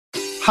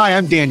Hi,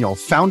 I'm Daniel,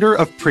 founder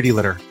of Pretty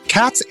Litter.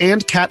 Cats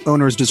and cat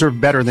owners deserve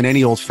better than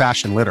any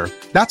old-fashioned litter.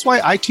 That's why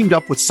I teamed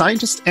up with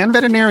scientists and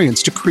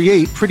veterinarians to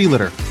create Pretty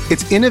Litter.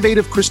 Its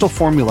innovative crystal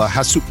formula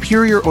has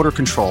superior odor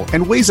control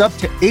and weighs up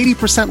to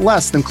 80%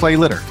 less than clay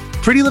litter.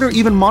 Pretty Litter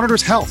even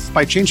monitors health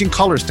by changing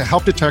colors to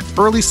help detect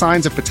early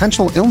signs of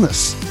potential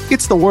illness.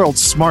 It's the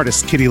world's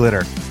smartest kitty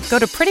litter. Go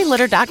to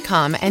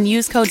prettylitter.com and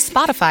use code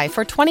SPOTIFY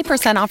for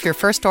 20% off your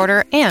first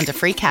order and a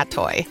free cat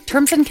toy.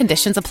 Terms and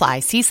conditions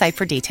apply. See site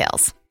for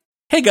details.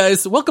 Hey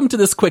guys, welcome to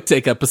this Quick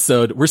Take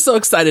episode. We're so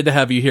excited to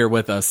have you here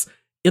with us.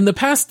 In the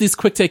past, these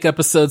Quick Take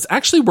episodes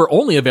actually were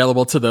only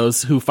available to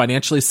those who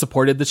financially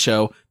supported the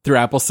show through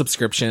Apple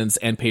subscriptions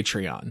and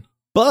Patreon.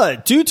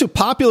 But due to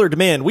popular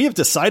demand, we have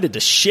decided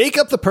to shake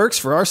up the perks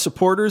for our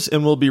supporters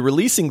and will be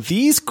releasing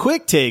these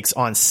quick takes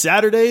on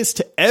Saturdays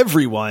to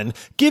everyone,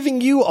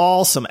 giving you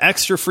all some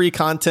extra free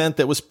content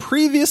that was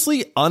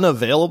previously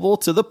unavailable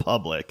to the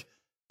public.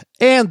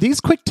 And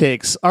these quick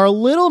takes are a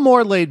little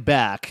more laid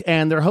back,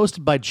 and they're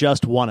hosted by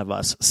just one of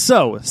us.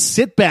 So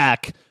sit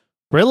back,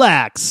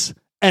 relax,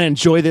 and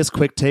enjoy this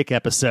quick take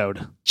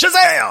episode.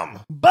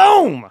 Shazam!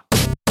 Boom!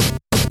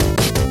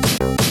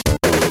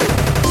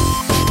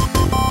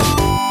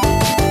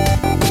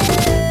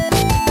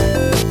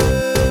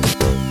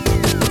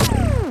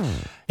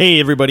 Hey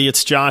everybody,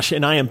 it's Josh,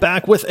 and I am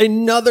back with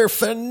another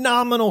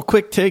phenomenal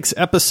Quick Takes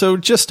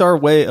episode, just our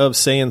way of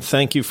saying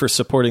thank you for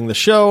supporting the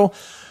show.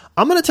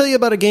 I'm going to tell you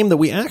about a game that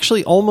we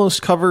actually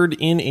almost covered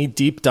in a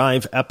deep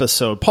dive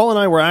episode. Paul and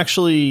I were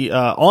actually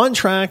on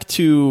track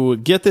to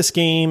get this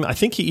game. I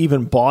think he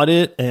even bought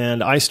it,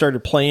 and I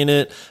started playing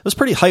it. I was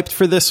pretty hyped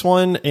for this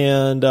one,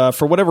 and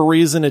for whatever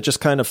reason, it just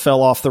kind of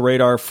fell off the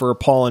radar for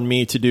Paul and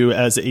me to do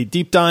as a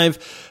deep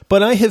dive.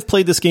 But I have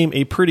played this game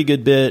a pretty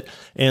good bit,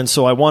 and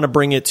so I want to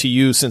bring it to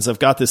you since I've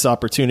got this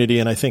opportunity,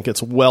 and I think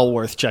it's well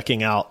worth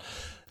checking out.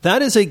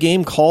 That is a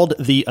game called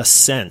The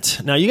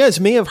Ascent. Now, you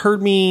guys may have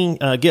heard me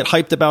get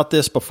hyped about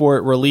this before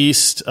it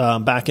released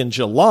back in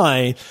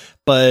July,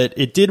 but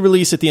it did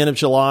release at the end of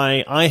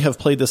July. I have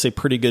played this a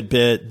pretty good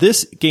bit.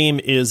 This game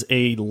is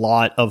a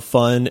lot of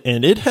fun,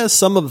 and it has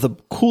some of the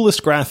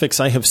coolest graphics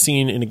I have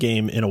seen in a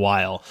game in a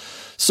while.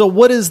 So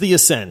what is The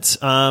Ascent?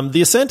 The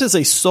Ascent is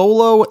a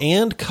solo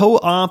and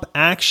co-op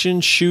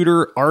action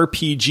shooter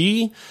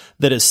RPG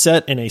that is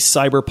set in a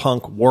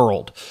cyberpunk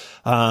world.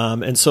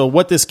 And so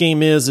what this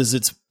game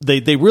is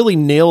they really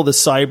nail the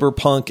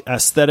cyberpunk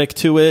aesthetic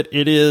to it.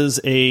 It is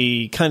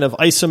a kind of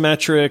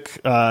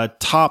isometric,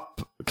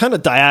 kind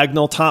of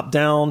diagonal top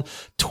down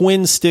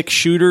twin stick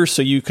shooter.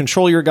 So you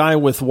control your guy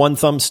with one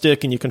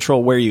thumbstick and you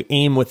control where you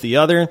aim with the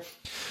other.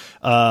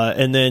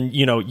 And then,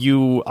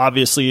 you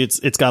obviously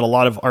it's got a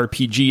lot of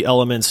RPG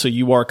elements. So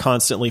you are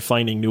constantly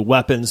finding new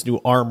weapons,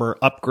 new armor,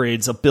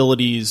 upgrades,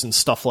 abilities, and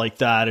stuff like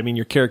that. I mean,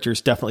 your character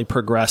is definitely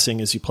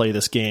progressing as you play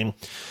this game.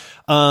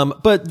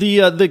 But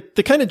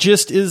the kind of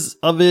gist is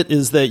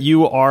that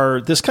you are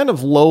this kind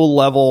of low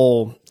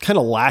level, kind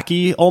of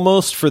lackey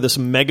almost for this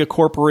mega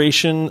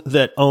corporation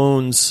that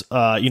owns,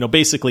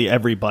 basically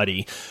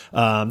everybody.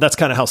 That's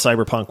kind of how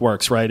cyberpunk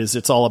works, right? Is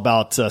it's all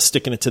about,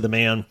 sticking it to the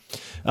man.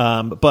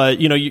 But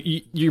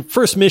your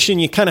first mission,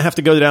 you kind of have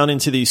to go down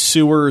into these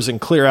sewers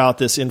and clear out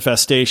this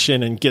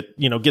infestation and get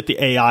the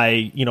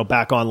AI,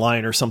 back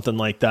online or something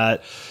like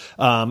that.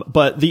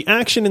 But the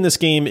action in this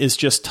game is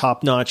just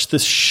top notch. The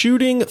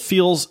shooting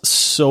feels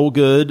so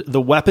good.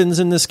 The weapons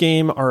in this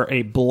game are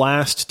a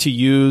blast to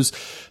use.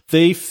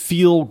 They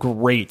feel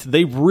great.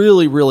 They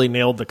really, really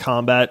nailed the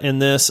combat in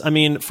this. I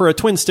mean, for a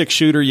twin stick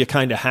shooter, you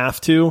kind of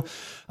have to.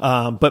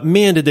 But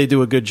man, did they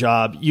do a good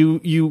job.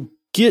 You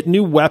get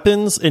new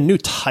weapons and new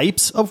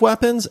types of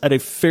weapons at a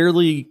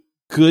fairly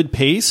good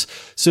pace.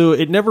 So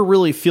it never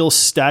really feels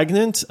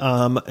stagnant.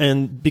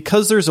 And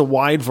because there's a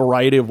wide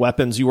variety of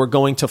weapons, you are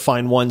going to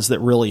find ones that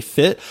really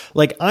fit.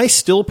 Like, I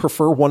still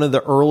prefer one of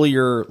the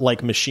earlier,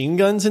 machine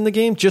guns in the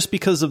game just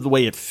because of the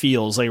way it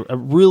feels. I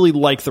really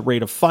like the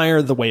rate of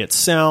fire, the way it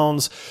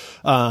sounds,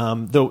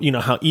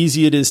 how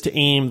easy it is to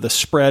aim, the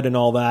spread and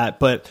all that.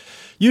 But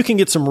you can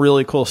get some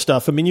really cool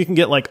stuff. I mean, you can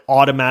get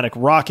automatic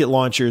rocket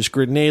launchers,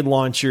 grenade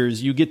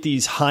launchers. You get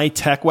these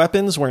high-tech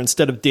weapons where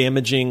instead of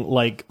damaging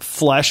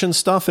flesh and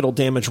stuff, it'll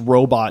damage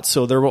robots.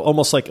 So they're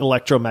almost like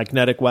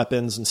electromagnetic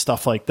weapons and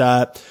stuff like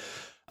that.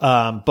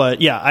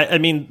 But yeah, I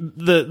mean,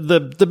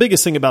 the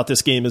biggest thing about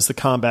this game is the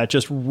combat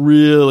just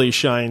really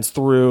shines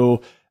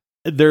through.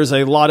 There's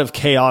a lot of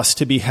chaos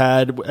to be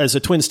had. As a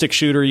twin stick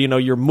shooter,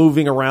 you're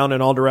moving around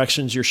in all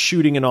directions, you're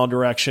shooting in all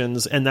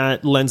directions, and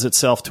that lends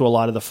itself to a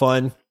lot of the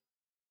fun.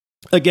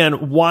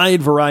 Again,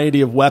 wide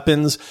variety of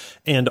weapons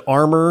and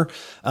armor.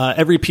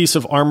 Every piece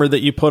of armor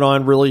that you put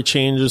on really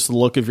changes the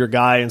look of your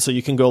guy. And so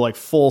you can go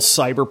full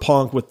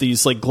cyberpunk with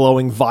these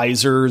glowing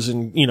visors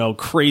and,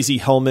 crazy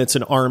helmets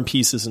and arm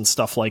pieces and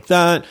stuff like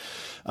that.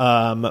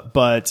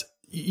 But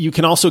you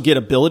can also get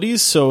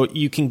abilities. So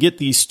you can get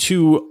these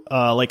two,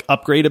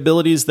 upgrade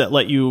abilities that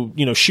let you,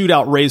 shoot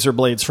out razor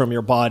blades from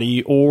your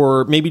body,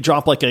 or maybe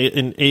drop an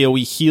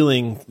AoE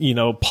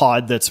healing,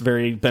 pod that's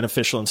very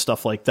beneficial and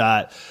stuff like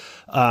that.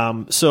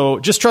 So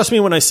just trust me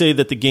when I say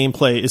that the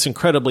gameplay is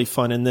incredibly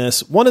fun in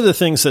this. One of the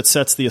things that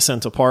sets the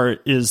Ascent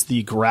apart is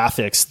the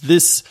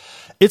graphics.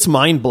 It's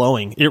mind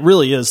blowing. It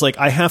really is. Like,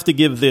 I have to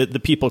give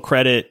the people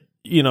credit.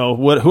 You know,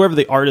 whoever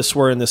the artists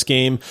were in this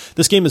game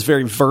is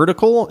very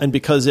vertical, and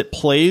because it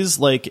plays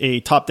like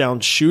a top-down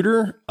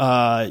shooter,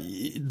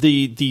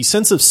 the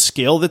sense of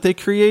scale that they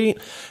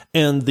create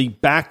and the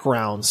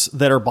backgrounds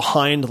that are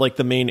behind like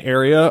the main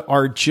area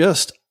are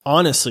just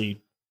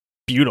honestly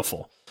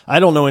beautiful. I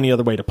don't know any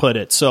other way to put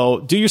it. So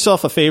do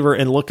yourself a favor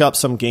and look up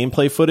some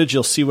gameplay footage.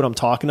 You'll see what I'm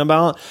talking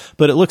about,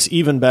 but it looks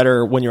even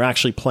better when you're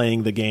actually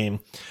playing the game.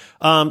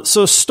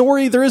 So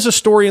story, there is a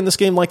story in this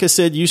game. Like I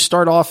said, you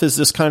start off as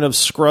this kind of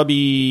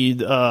scrubby,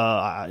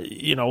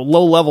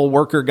 low level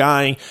worker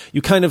guy.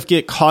 You kind of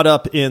get caught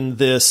up in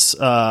this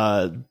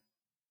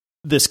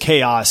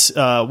chaos.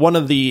 One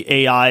of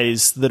the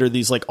AIs that are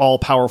these like all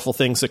powerful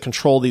things that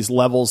control these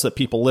levels that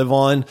people live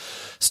on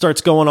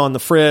starts going on the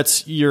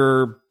fritz.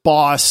 Your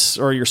boss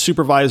or your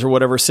supervisor,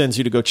 whatever, sends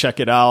you to go check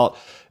it out.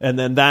 And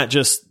then that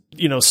just,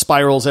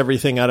 spirals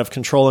everything out of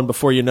control. And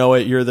before you know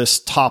it, you're this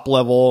top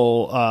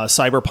level,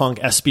 cyberpunk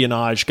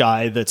espionage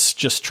guy that's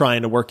just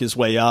trying to work his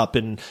way up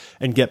and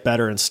get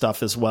better and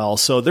stuff as well.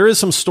 So there is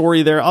some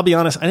story there. I'll be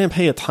honest, I didn't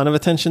pay a ton of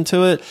attention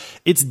to it.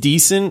 It's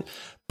decent,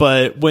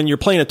 but when you're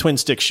playing a twin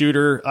stick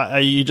shooter,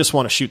 you just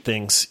want to shoot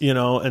things,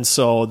 and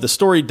so the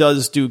story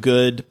does do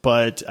good,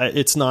 but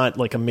it's not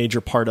like a major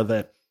part of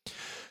it.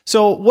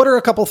 So what are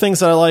a couple things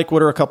that I like?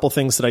 What are a couple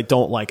things that I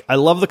don't like? I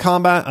love the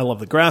combat. I love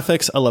the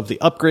graphics. I love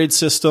the upgrade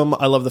system.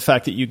 I love the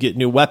fact that you get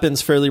new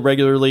weapons fairly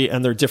regularly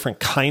and they're different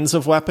kinds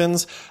of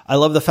weapons. I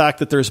love the fact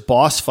that there's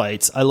boss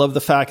fights. I love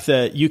the fact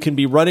that you can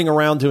be running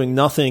around doing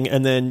nothing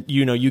and then,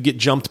 you get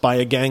jumped by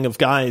a gang of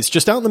guys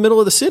just out in the middle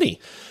of the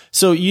city.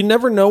 So you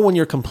never know when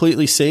you're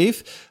completely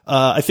safe.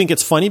 I think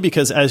it's funny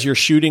because as you're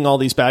shooting all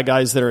these bad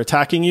guys that are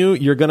attacking you,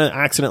 you're going to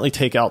accidentally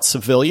take out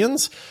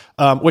civilians,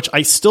 which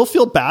I still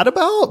feel bad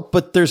about,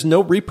 but there's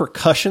no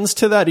repercussions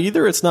to that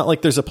either. It's not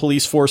like there's a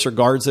police force or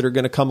guards that are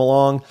going to come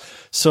along.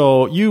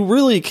 So you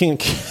really can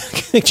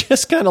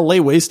just kind of lay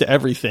waste to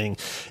everything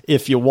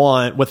if you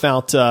want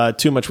without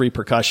too much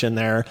repercussion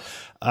there.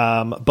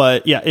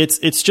 But yeah,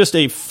 it's just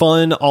a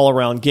fun all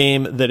around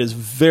game that is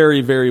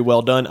very, very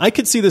well done. I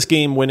could see this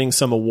game winning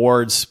some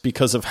awards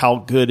because of how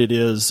good it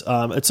is.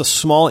 It's a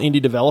small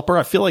indie developer.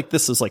 I feel like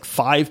this is like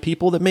 5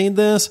 people that made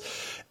this.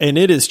 And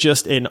it is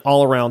just an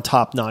all-around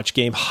top-notch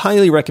game.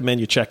 Highly recommend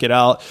you check it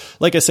out.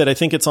 Like I said, I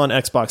think it's on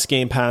Xbox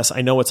Game Pass.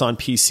 I know it's on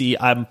PC.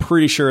 I'm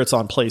pretty sure it's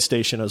on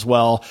PlayStation as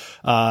well.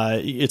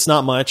 It's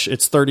not much.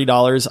 It's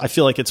 $30. I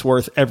feel like it's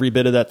worth every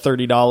bit of that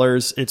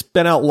 $30. It's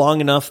been out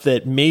long enough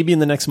that maybe in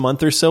the next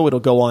month or so it'll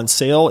go on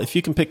sale. If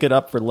you can pick it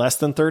up for less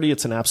than $30,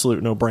 it's an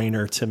absolute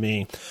no-brainer to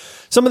me.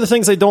 Some of the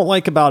things I don't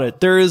like about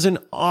it, there is an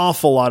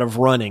awful lot of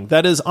running.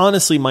 That is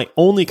honestly my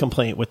only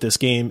complaint with this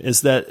game,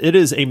 is that it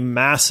is a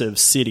massive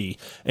city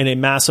and a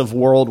massive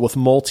world with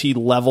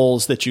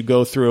multi-levels that you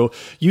go through.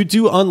 You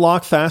do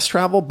unlock fast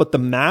travel, but the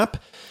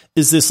map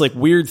is this like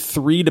weird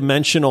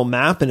 3-dimensional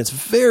map, and it's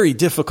very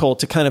difficult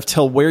to kind of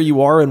tell where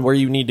you are and where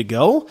you need to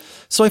go.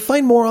 So I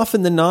find more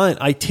often than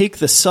not, I take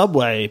the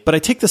subway, but I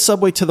take the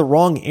subway to the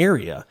wrong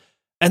area.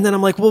 And then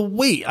I'm like, well,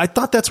 wait, I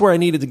thought that's where I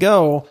needed to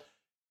go.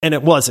 And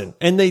it wasn't.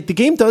 And the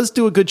game does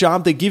do a good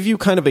job. They give you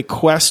kind of a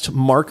quest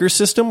marker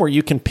system where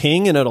you can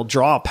ping and it'll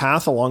draw a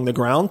path along the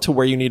ground to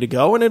where you need to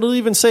go. And it'll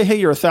even say, hey,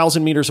 you're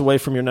 1,000 meters away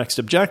from your next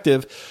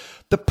objective.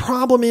 The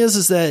problem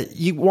is that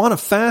you want to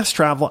fast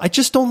travel. I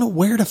just don't know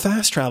where to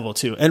fast travel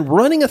to. And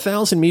running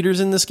 1,000 meters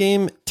in this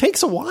game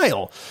takes a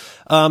while.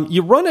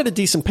 You run at a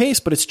decent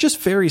pace, but it's just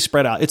very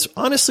spread out. It's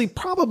honestly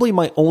probably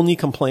my only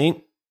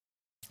complaint.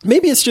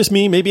 Maybe it's just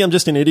me. Maybe I'm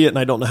just an idiot and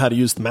I don't know how to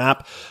use the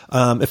map.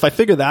 If I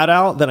figure that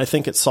out, then I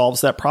think it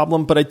solves that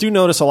problem. But I do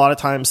notice a lot of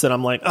times that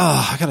I'm like,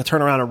 I got to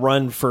turn around and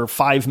run for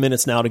 5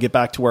 minutes now to get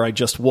back to where I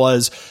just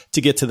was to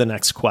get to the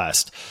next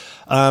quest.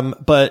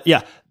 But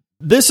yeah,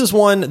 this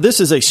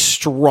is a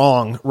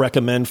strong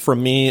recommend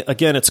from me.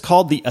 Again, it's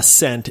called The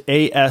Ascent,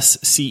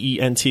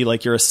 ASCENT,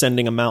 like you're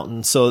ascending a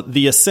mountain. So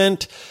The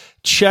Ascent,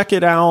 check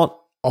it out.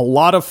 A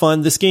lot of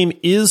fun. This game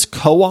is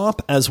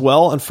co-op as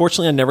well.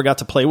 Unfortunately, I never got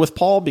to play with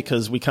Paul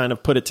because we kind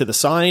of put it to the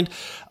side.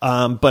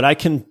 But I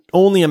can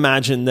only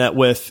imagine that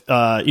with,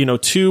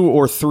 2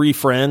 or 3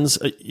 friends,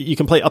 you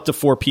can play up to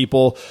 4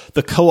 people.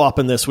 The co-op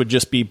in this would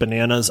just be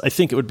bananas. I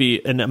think it would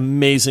be an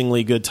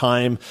amazingly good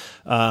time.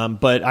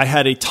 But I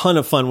had a ton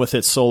of fun with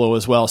it solo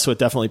as well. So it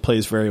definitely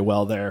plays very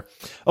well there.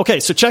 Okay.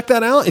 So check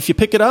that out. If you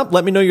pick it up,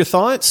 let me know your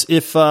thoughts.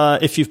 If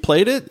you've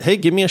played it, hey,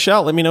 give me a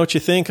shout. Let me know what you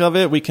think of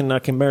it. We can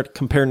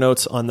compare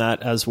notes on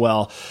that as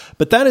well.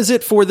 But that is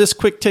it for this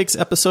Quick Takes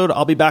episode.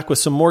 I'll be back with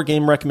some more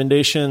game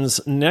recommendations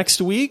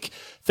next week.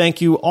 Thank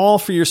you all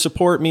for your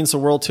support. It means the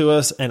world to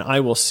us, and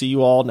I will see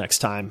you all next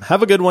time.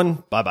 Have a good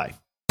one. Bye-bye.